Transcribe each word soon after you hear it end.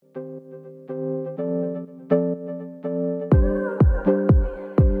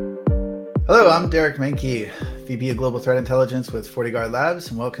Hello, I'm Derek Menke, VP of Global Threat Intelligence with FortiGuard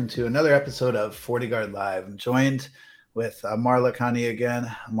Labs, and welcome to another episode of FortiGuard Live. I'm joined with Amar Lakhani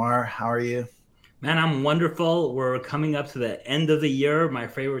again. Amar, how are you? Man, I'm wonderful. We're coming up to the end of the year, my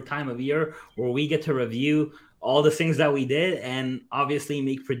favorite time of year, where we get to review all the things that we did and obviously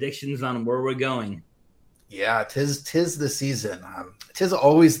make predictions on where we're going. Yeah, tis the season. Tis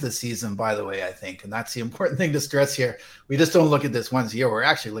always the season, by the way, I think. And that's the important thing to stress here. We just don't look at this once a year. We're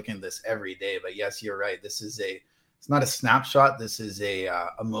actually looking at this every day. But yes, you're right. It's not a snapshot. This is a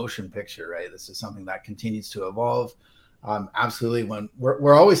motion picture, right? This is something that continues to evolve. Absolutely. When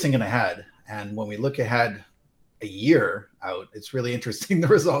we're always thinking ahead. And when we look ahead a year out, it's really interesting the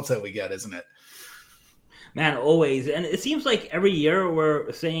results that we get, isn't it? Man, always. And it seems like every year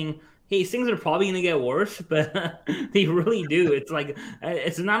we're saying, hey, things are probably going to get worse, but they really do. It's like,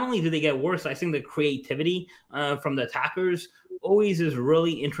 it's not only do they get worse, I think the creativity from the attackers always is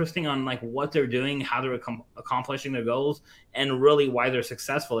really interesting on like what they're doing, how they're accomplishing their goals, and really why they're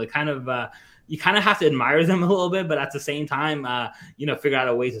successful. It kind of, you kind of have to admire them a little bit, but at the same time, figure out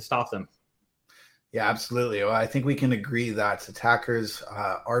a way to stop them. Yeah, absolutely. Well, I think we can agree that attackers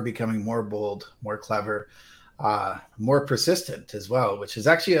are becoming more bold, more clever, more persistent as well, which is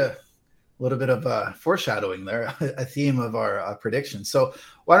actually a little bit of a foreshadowing there, a theme of our prediction. So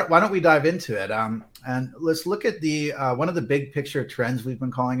why don't we dive into it? And let's look at the one of the big picture trends we've been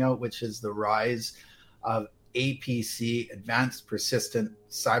calling out, which is the rise of APC, advanced persistent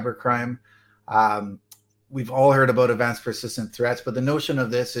cybercrime. We've all heard about advanced persistent threats, but the notion of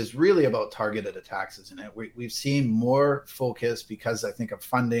this is really about targeted attacks, isn't it? We've seen more focus because I think of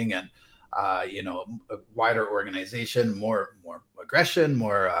funding and a wider organization, more aggression,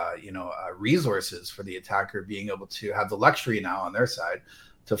 more resources for the attacker being able to have the luxury now on their side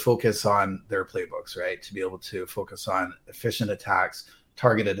to focus on their playbooks, right? To be able to focus on efficient attacks,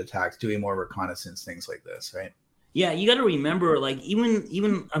 targeted attacks, doing more reconnaissance, things like this, right? Yeah, you got to remember, like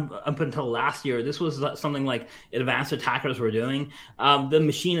even up until last year, this was something like advanced attackers were doing. The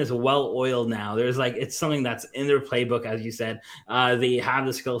machine is well oiled now. It's something that's in their playbook, as you said. They have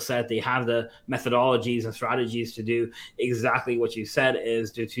the skill set, they have the methodologies and strategies to do exactly what you said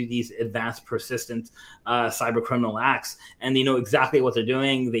is to these advanced, persistent cyber criminal acts, and they know exactly what they're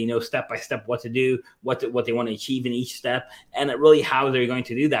doing. They know step by step what to do, what they want to achieve in each step, and really how they're going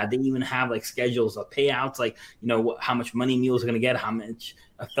to do that. They even have like schedules of payouts, like how much money mules are going to get, how much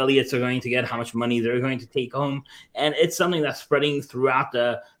affiliates are going to get, how much money they're going to take home. And it's something that's spreading throughout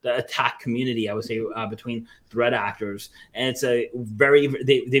the attack community, I would say, between threat actors. And it's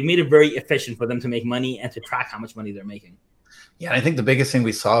they've made it very efficient for them to make money and to track how much money they're making. Yeah, I think the biggest thing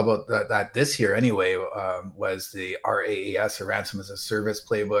we saw about that this year anyway was the RAAS, or Ransom as a Service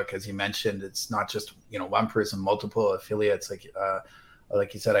playbook. As you mentioned, it's not just one person, multiple affiliates.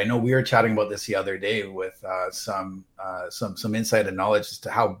 Like you said, I know we were chatting about this the other day with some insight and knowledge as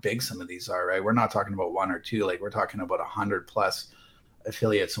to how big some of these are, right? We're not talking about one or two, like we're talking about 100 plus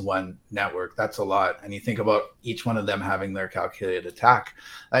affiliates in one network. That's a lot. And you think about each one of them having their calculated attack.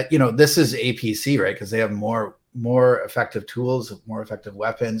 This is APC, right? Because they have more effective tools, more effective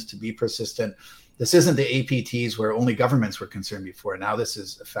weapons to be persistent. This isn't the APTs where only governments were concerned before. Now this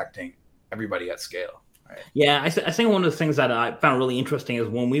is affecting everybody at scale. Right. Yeah, I think one of the things that I found really interesting is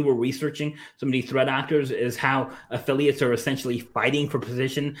when we were researching some of these threat actors is how affiliates are essentially fighting for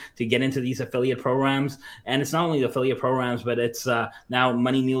position to get into these affiliate programs. And it's not only the affiliate programs, but it's now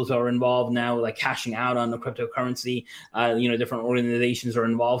money mules are involved now, like cashing out on the cryptocurrency. Different organizations are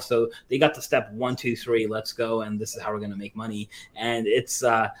involved. So they got the step 1, 2, 3, let's go. And this is how we're going to make money. And it's,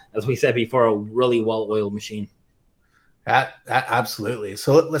 as we said before, a really well-oiled machine. Absolutely.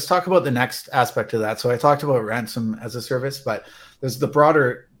 So let's talk about the next aspect of that. So I talked about ransom as a service, but there's the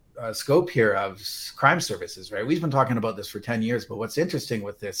broader scope here of crime services, right? We've been talking about this for 10 years, but what's interesting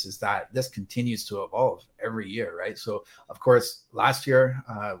with this is that this continues to evolve every year, right? So of course, this year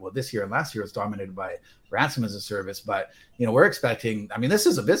and last year was dominated by ransom as a service, but we're expecting, this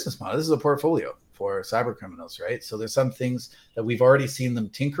is a business model. This is a portfolio for cyber criminals, right? So there's some things that we've already seen them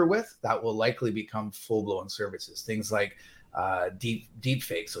tinker with that will likely become full-blown services. Things like deep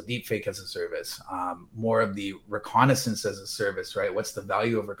fake, so deep fake as a service, more of the reconnaissance as a service, right? What's the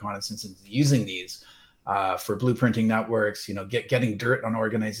value of reconnaissance and using these for blueprinting networks, getting dirt on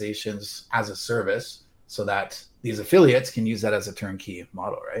organizations as a service so that these affiliates can use that as a turnkey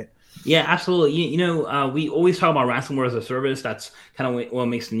model, right? Yeah, absolutely. We always talk about ransomware as a service. That's kind of what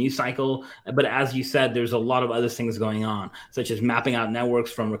makes the news cycle. But as you said, there's a lot of other things going on, such as mapping out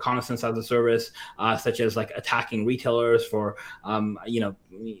networks from reconnaissance as a service, such as like attacking retailers for,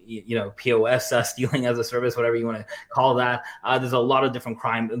 POS stealing as a service, whatever you want to call that. There's a lot of different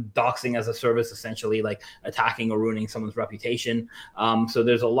crime, doxing as a service, essentially like attacking or ruining someone's reputation. So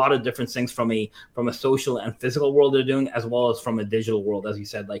there's a lot of different things from a social and physical world they're doing, as well as from a digital world, as you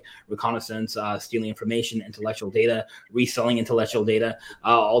said, like reconnaissance, stealing information, intellectual data, reselling intellectual data.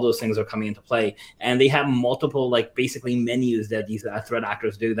 All those things are coming into play, and they have multiple like basically menus that these threat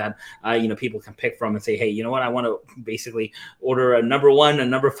actors do that people can pick from and say, hey, you know what, I want to basically order a number 1, a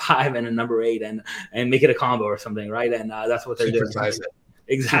number 5, and a number 8, and make it a combo or something, right? And that's what they're doing.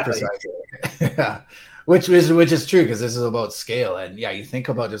 Exactly. Yeah. Which is true, because this is about scale. And yeah, you think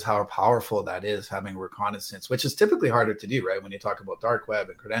about just how powerful that is, having reconnaissance, which is typically harder to do, right? When you talk about dark web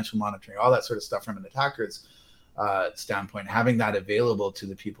and credential monitoring, all that sort of stuff from an attacker's standpoint, having that available to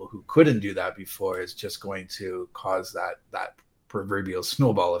the people who couldn't do that before is just going to cause that proverbial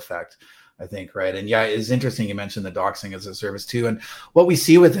snowball effect, I think, right? And yeah, it's interesting you mentioned the doxing as a service too. And what we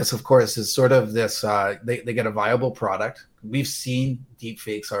see with this, of course, is sort of this, they get a viable product. We've seen deep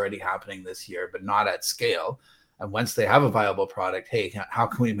fakes already happening this year, but not at scale. And once they have a viable product, hey, how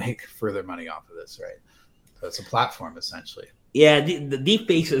can we make further money off of this, right? So it's a platform, essentially. Yeah, the deep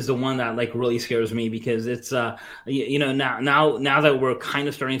fakes is the one that like really scares me, because it's now that we're kind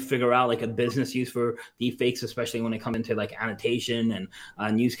of starting to figure out like a business use for deep fakes, especially when it comes into like annotation and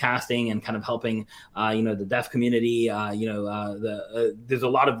newscasting and kind of helping the deaf community. There's a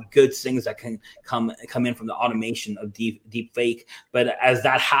lot of good things that can come in from the automation of deep fake. But as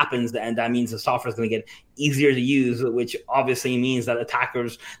that happens, and that means the software is going to get easier to use, which obviously means that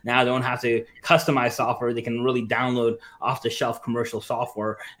attackers now don't have to customize software. They can really download off the shelf commercial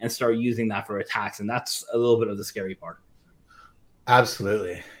software and start using that for attacks. And that's a little bit of the scary part.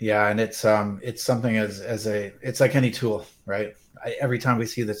 Absolutely. Yeah. And it's something it's like any tool, right? Every time we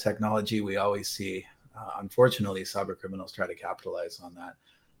see the technology, we always see, unfortunately, cyber criminals try to capitalize on that.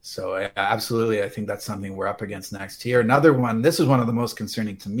 So absolutely, I think that's something we're up against next year. Another one, this is one of the most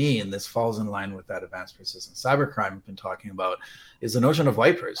concerning to me, and this falls in line with that advanced persistent cybercrime we've been talking about, is the notion of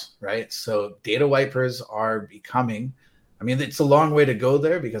wipers, right? So data wipers are becoming, I mean, it's a long way to go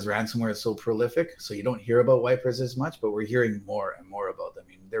there because ransomware is so prolific. So you don't hear about wipers as much, but we're hearing more and more about them. I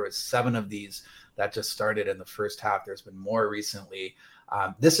mean, there was 7 of these that just started in the first half. There's been more recently.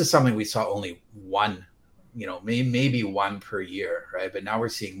 This is something we saw only one, maybe one per year, right? But now we're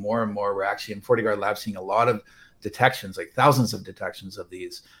seeing more and more. We're actually in FortiGuard Lab seeing a lot of detections, like thousands of detections of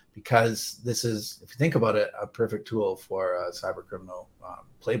these, because this is, if you think about it, a perfect tool for a cyber criminal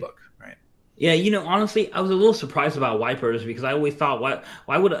playbook, right? Yeah, honestly, I was a little surprised about wipers, because I always thought,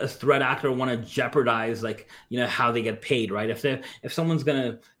 why would a threat actor want to jeopardize how they get paid, right? If someone's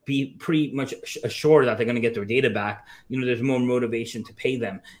gonna be pretty much assured that they're going to get their data back, there's more motivation to pay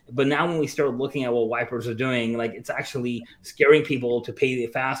them. But now when we start looking at what wipers are doing, like, it's actually scaring people to pay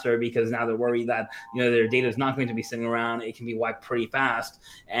it faster, because now they're worried that, their data is not going to be sitting around. It can be wiped pretty fast.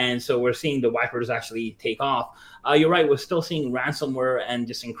 And so we're seeing the wipers actually take off. You're right. We're still seeing ransomware and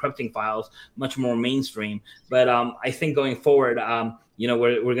just encrypting files much more mainstream. But I think going forward,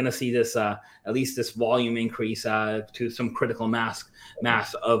 we're going to see this, at least this volume increase to some critical mass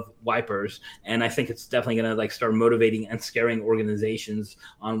of wipers. And I think it's definitely going to start motivating and scaring organizations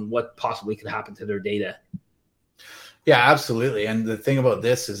on what possibly could happen to their data. Yeah, absolutely. And the thing about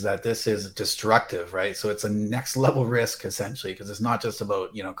this is that this is destructive, right? So it's a next level risk, essentially, because it's not just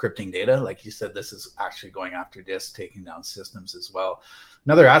about, encrypting data. Like you said, this is actually going after disks, taking down systems as well.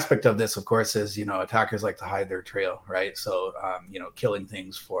 Another aspect of this, of course, is, attackers like to hide their trail, right? So, killing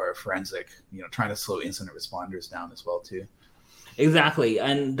things for forensic, trying to slow incident responders down as well, too. Exactly.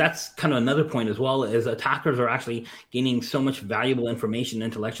 And that's kind of another point as well, is attackers are actually gaining so much valuable information,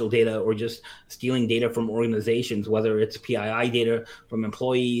 intellectual data, or just stealing data from organizations, whether it's PII data from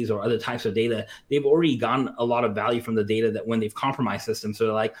employees or other types of data. They've already gotten a lot of value from the data that when they've compromised systems. So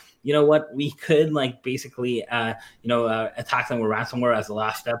they're like, you know what, we could basically, attack them with ransomware as the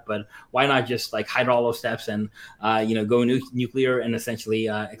last step, but why not just hide all those steps and, go nuclear and essentially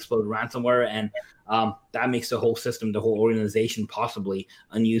explode ransomware, and that makes the whole system, the whole organization possibly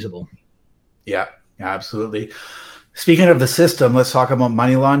unusable. Yeah, absolutely. Speaking of the system, let's talk about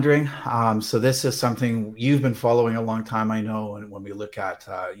money laundering. So this is something you've been following a long time, I know, and when we look at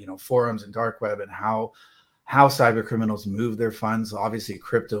forums and dark web and how cyber criminals move their funds, obviously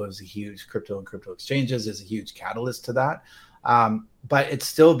crypto and crypto exchanges is a huge catalyst to that. But it's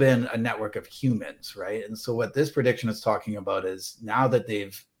still been a network of humans, right? And so what this prediction is talking about is now that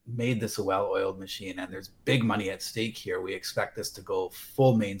they've made this a well-oiled machine and there's big money at stake here, we expect this to go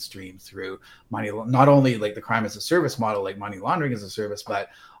full mainstream through money, not only like the crime as a service model, like money laundering as a service, but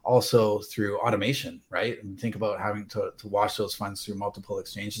also through automation, right? And think about having to wash those funds through multiple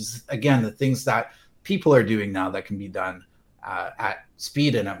exchanges. Again, the things that people are doing now that can be done at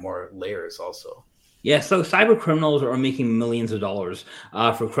speed and at more layers also. Yeah, so cyber criminals are making millions of dollars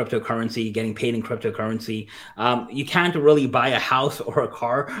for cryptocurrency, getting paid in cryptocurrency. You can't really buy a house or a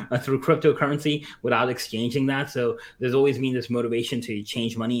car through cryptocurrency without exchanging that. So there's always been this motivation to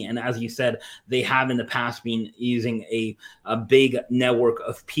change money. And as you said, they have in the past been using a big network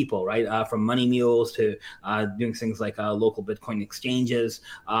of people, right? From money mules to doing things like local Bitcoin exchanges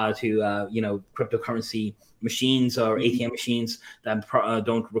to, cryptocurrency machines or ATM machines that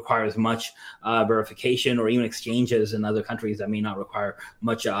don't require as much verification, or even exchanges in other countries that may not require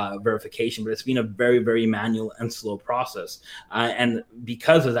much verification. But it's been a very, very manual and slow process. And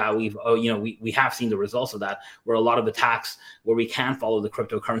because of that, we have seen the results of that, where a lot of attacks where we can follow the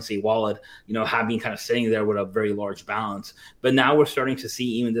cryptocurrency wallet, have been kind of sitting there with a very large balance. But now we're starting to see,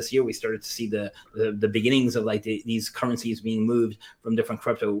 even this year, we started to see the beginnings of like these currencies being moved from different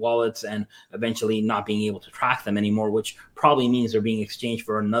crypto wallets and eventually not being able to track them anymore, which probably means they're being exchanged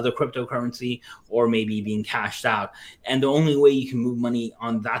for another cryptocurrency or maybe being cashed out. And the only way you can move money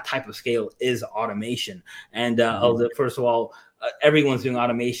on that type of scale is automation. And first of all, everyone's doing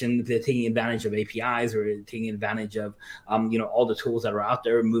automation. They're taking advantage of APIs or taking advantage of, all the tools that are out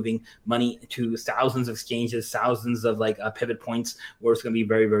there, moving money to thousands of exchanges, thousands of pivot points where it's going to be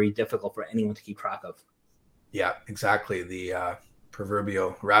very, very difficult for anyone to keep track of. Yeah, exactly. The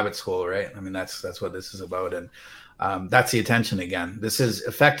proverbial rabbit's hole, right? I mean, that's what this is about. And that's the attention again. This is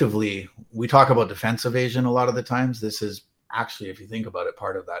effectively, we talk about defense evasion a lot of the times. This is actually, if you think about it,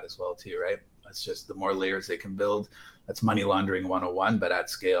 part of that as well too, right? It's just the more layers they can build, that's money laundering 101, but at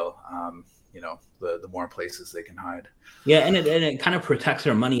scale, the more places they can hide. Yeah, and it kind of protects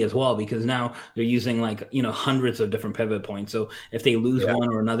their money as well, because now they're using hundreds of different pivot points. So if they lose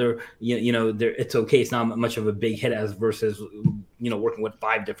one or another, it's okay. It's not much of a big hit as versus working with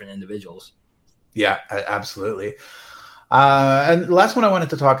 5 different individuals. Yeah, absolutely. And the last one I wanted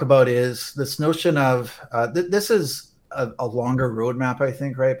to talk about is this notion of this is a longer roadmap, I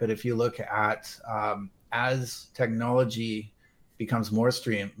think, right? But if you look at as technology becomes more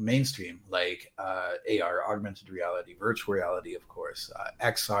mainstream, like AR, augmented reality, virtual reality, of course,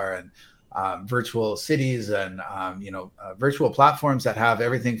 XR, and virtual cities, and virtual platforms that have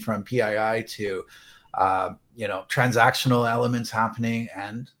everything from PII to transactional elements happening.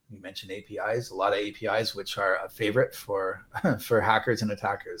 And you mentioned APIs, a lot of APIs, which are a favorite for hackers and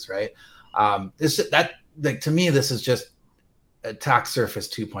attackers, right? To me, this is just attack surface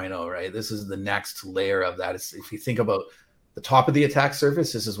 2.0, right? This is the next layer of that. If you think about the top of the attack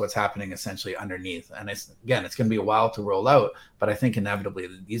surface, this is what's happening essentially underneath. And it's going to be a while to roll out, but I think inevitably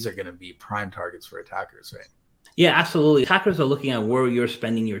these are going to be prime targets for attackers, right? Yeah, absolutely. Hackers are looking at where you're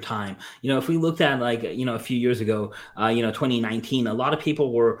spending your time. If we looked at a few years ago, 2019, a lot of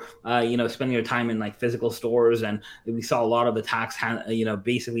people were, spending their time in physical stores, and we saw a lot of attacks,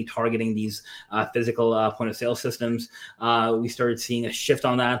 basically targeting these physical point of sale systems. We started seeing a shift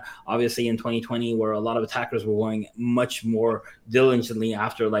on that, obviously in 2020, where a lot of attackers were going much more diligently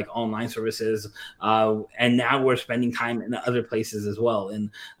after online services. And now we're spending time in other places as well,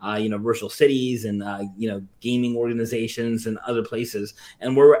 in, virtual cities and, gaming organizations and other places.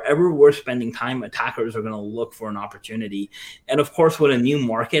 And wherever we're spending time, attackers are going to look for an opportunity. And of course, with a new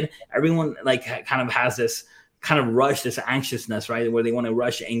market, everyone kind of has this kind of rush, this anxiousness, right, where they want to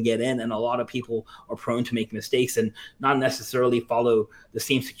rush and get in. And a lot of people are prone to make mistakes and not necessarily follow the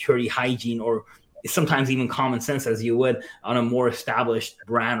same security hygiene or sometimes even common sense as you would on a more established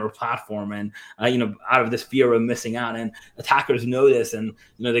brand or platform. And, out of this fear of missing out, and attackers know this, and,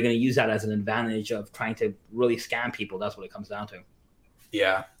 they're going to use that as an advantage of trying to really scam people. That's what it comes down to.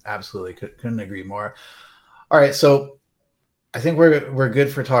 Yeah, absolutely. Couldn't agree more. All right. So I think we're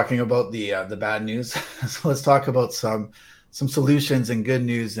good for talking about the bad news. So let's talk about some solutions and good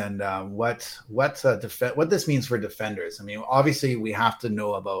news, and what this means for defenders. I mean, obviously we have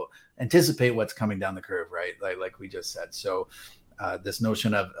to anticipate what's coming down the curve, right? Like we just said. So this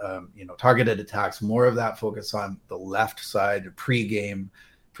notion of targeted attacks, more of that focus on the left side,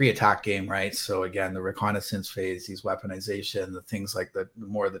 pre-attack game, right? So again, the reconnaissance phase, these weaponization, the things like the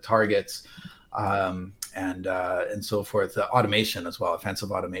more of the targets, and so forth, the automation as well,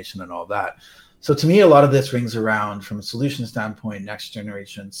 offensive automation and all that. So to me, a lot of this rings around from a solution standpoint, next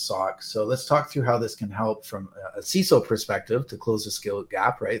generation SOC. So let's talk through how this can help from a CISO perspective to close the skill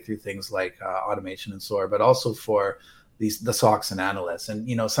gap, right? Through things like automation and SOAR, but also for the SOCs and analysts. And,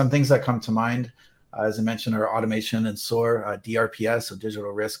 some things that come to mind, as I mentioned, are automation and SOAR, DRPS, so digital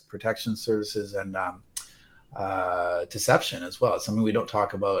risk protection services, and deception as well. It's something we don't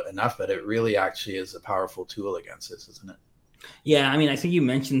talk about enough, but it really actually is a powerful tool against this, isn't it? Yeah, I mean, I think you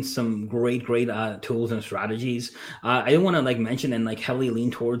mentioned some great tools and strategies. I want to mention and heavily lean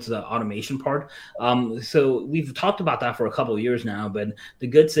towards the automation part. So we've talked about that for a couple of years now, but the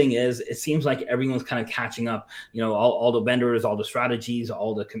good thing is it seems like everyone's kind of catching up. All the vendors, all the strategies,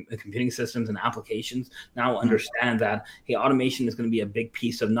 all the computing systems and applications now understand that, hey, automation is going to be a big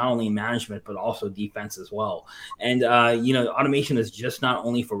piece of not only management but also defense as well. And automation is just not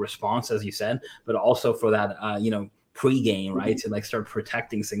only for response, as you said, but also for that pre-game, right? To start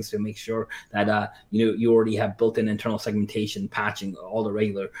protecting things to make sure that you already have built-in internal segmentation, patching, all the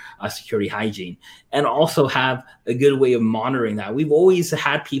regular security hygiene, and also have a good way of monitoring that. We've always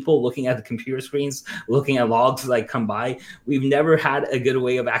had people looking at the computer screens, looking at logs come by. We've never had a good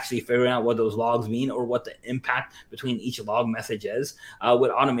way of actually figuring out what those logs mean or what the impact between each log message is. With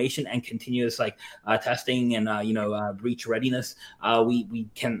automation and continuous testing and breach readiness, we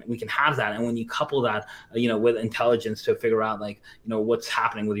can have that. And when you couple that with intelligence to figure out what's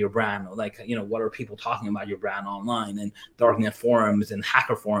happening with your brand, what are people talking about your brand online and darknet forums and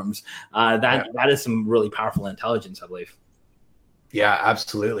hacker forums, that is some really powerful intelligence, I believe. Yeah,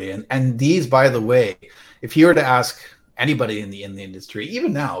 absolutely. And these, by the way, if you were to ask anybody in the industry,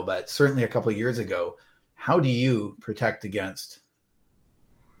 even now, but certainly a couple of years ago, how do you protect against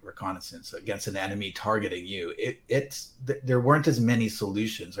reconnaissance, against an enemy targeting you? There weren't as many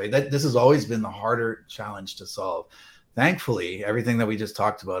solutions, right? This has always been the harder challenge to solve. Thankfully, everything that we just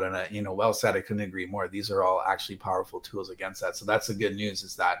talked about, and well said, I couldn't agree more. These are all actually powerful tools against that. So that's the good news,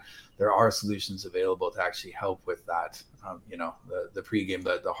 is that there are solutions available to actually help with that. The pregame,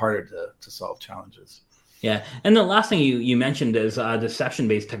 the harder to solve challenges. Yeah. And the last thing you mentioned is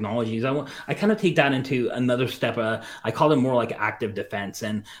deception-based technologies. I kind of take that into another step. I call it more like active defense.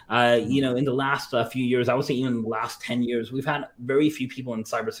 And, in the last few years, I would say even the last 10 years, we've had very few people in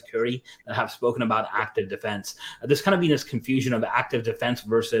cybersecurity that have spoken about active defense. There's kind of been this confusion of active defense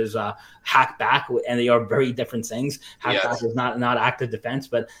versus hack back, and they are very different things. Hack back is not active defense,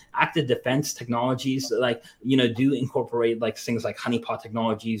 but active defense technologies do incorporate things like honeypot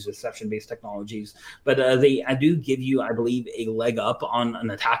technologies, deception-based technologies. But they do give you, I believe, a leg up on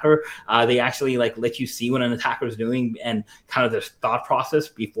an attacker. They actually let you see what an attacker is doing and kind of their thought process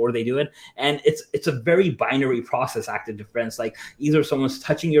before they do it. And it's a very binary process, active defense. Either someone's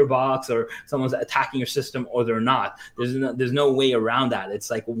touching your box or someone's attacking your system, or they're not. There's no way around that. It's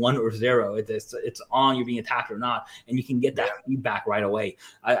 1 or 0. It's on, you're being attacked or not, and you can get that feedback right away.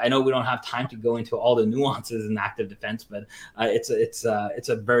 I know we don't have time to go into all the nuances in active defense, but I think it's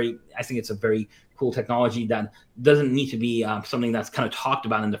a very cool technology that doesn't need to be something that's kind of talked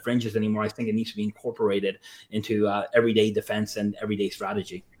about in the fringes anymore. I think it needs to be incorporated into everyday defense and everyday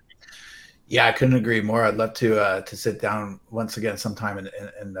strategy. Yeah, I couldn't agree more. I'd love to sit down once again sometime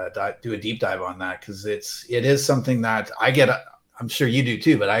and do a deep dive on that, because it is something that I get. I'm sure you do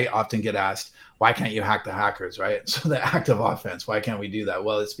too, but I often get asked, why can't you hack the hackers, right? So the active offense, why can't we do that?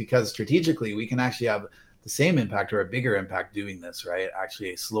 Well, it's because strategically we can actually have the same impact or a bigger impact doing this, right?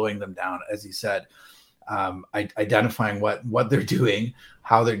 Actually slowing them down, as you said, identifying what they're doing,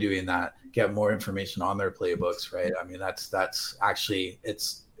 how they're doing that, get more information on their playbooks, right? I mean, that's actually,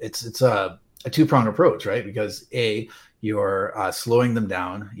 it's a two-pronged approach, right? Because you're slowing them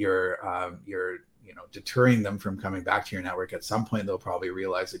down, you're deterring them from coming back to your network. At some point, they'll probably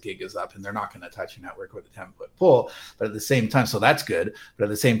realize the gig is up and they're not going to touch your network with a 10-foot pole. But at the same time, so that's good. But at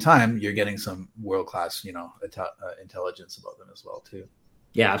the same time, you're getting some world-class, intelligence about them as well too.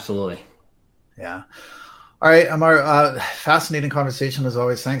 Yeah, absolutely. Yeah. All right, Amar, fascinating conversation as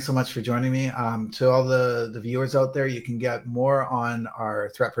always. Thanks so much for joining me. To all the viewers out there, you can get more on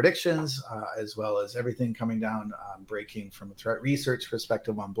our threat predictions, as well as everything coming down, breaking from a threat research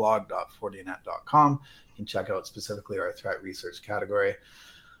perspective on blog.fortinet.com. You can check out specifically our threat research category.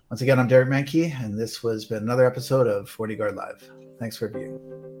 Once again, I'm Derek Manke, and this has been another episode of FortiGuard Live. Thanks for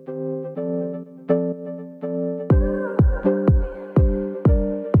viewing.